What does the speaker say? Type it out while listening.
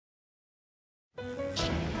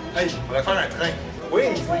Hey, on va faire un train. Oui,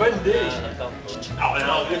 c'est une bonne idée. Ah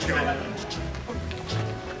non, là, tu vas...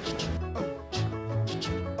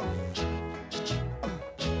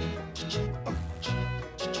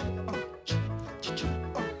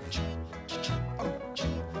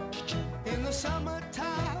 In the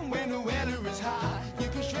summertime, when the weather is high, you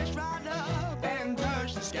can stretch right up and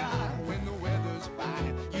touch the sky. When the weather's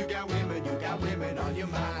fine, you got women on your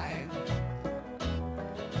mind.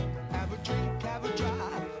 Have a drink, have a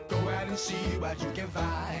drive, go out and see what you can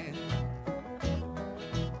find.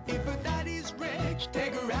 If a daddy's rich,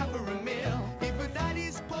 take her out for a meal. If a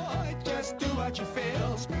daddy's poor, just do what you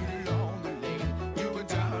feel. Speed along the lane, you go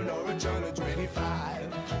down or a turn of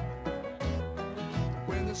 25.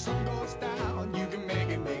 When the sun goes down, you can make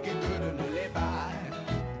it good and live by.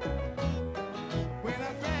 When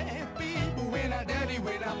I grab people, when I dirty,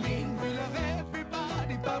 when I mean, we love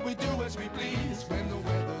everybody, but we do as we please. When the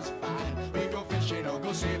weather's fine, we go fishing or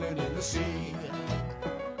go sailing in the sea.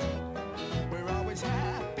 We're always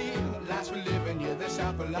happy, lives we live in, yeah, that's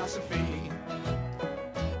our philosophy.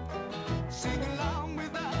 Sing along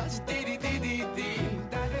with us, dee-dee-dee-dee-dee,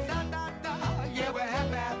 da-da-da-da-da, yeah, we're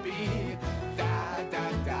happy.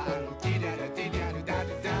 Da-da-da,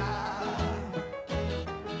 dee-da-da-dee-da-da-da-da.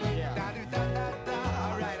 Da-da-da-da-da,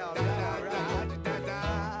 all right, all right, all right, da-da.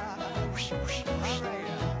 All right.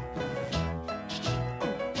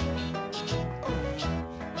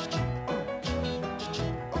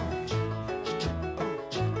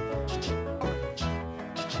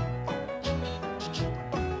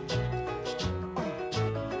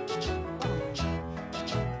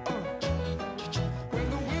 When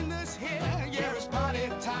the winter's here, yeah, it's party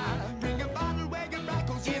time. Bring a bottle, wagon back,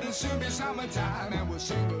 'cause it'll soon be summertime. And we'll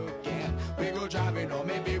sing again, we go driving, or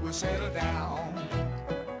maybe we'll settle down.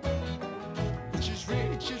 If she's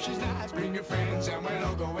rich, if she's nice, bring your friends and we'll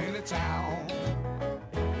all go into town.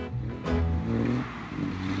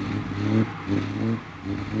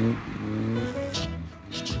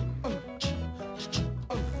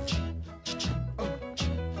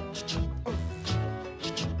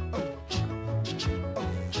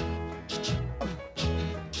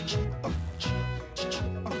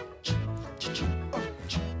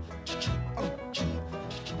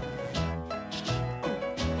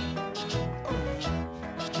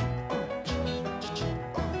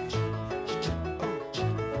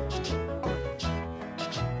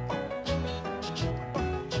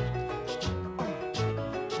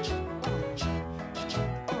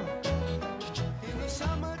 In the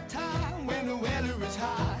summertime, when the weather is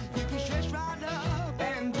high, you can stretch right up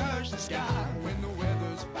and touch the sky. When the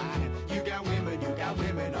weather's fine, you got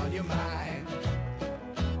women on your mind.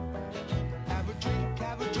 Have a drink,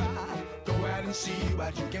 have a drive, go out and see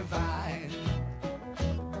what you can find.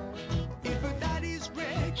 If a daddy's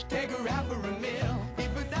rich, take her out for a meal.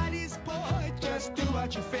 If a daddy's poor, just do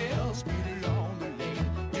what you feel. Speed along the lane,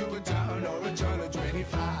 you go down or a turn of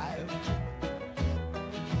 25.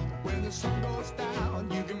 When the sun goes down,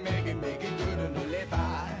 you can make it good and live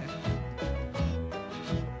by.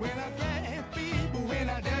 When I grab people, when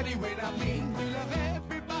I dirty, when I mean, we love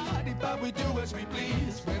everybody, but we do as we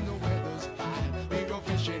please. When the weather's fine, we go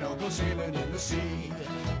fishing or go sailing in the sea.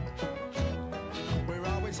 We're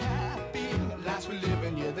always happy, lives we live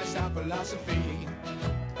in, yeah, that's our philosophy.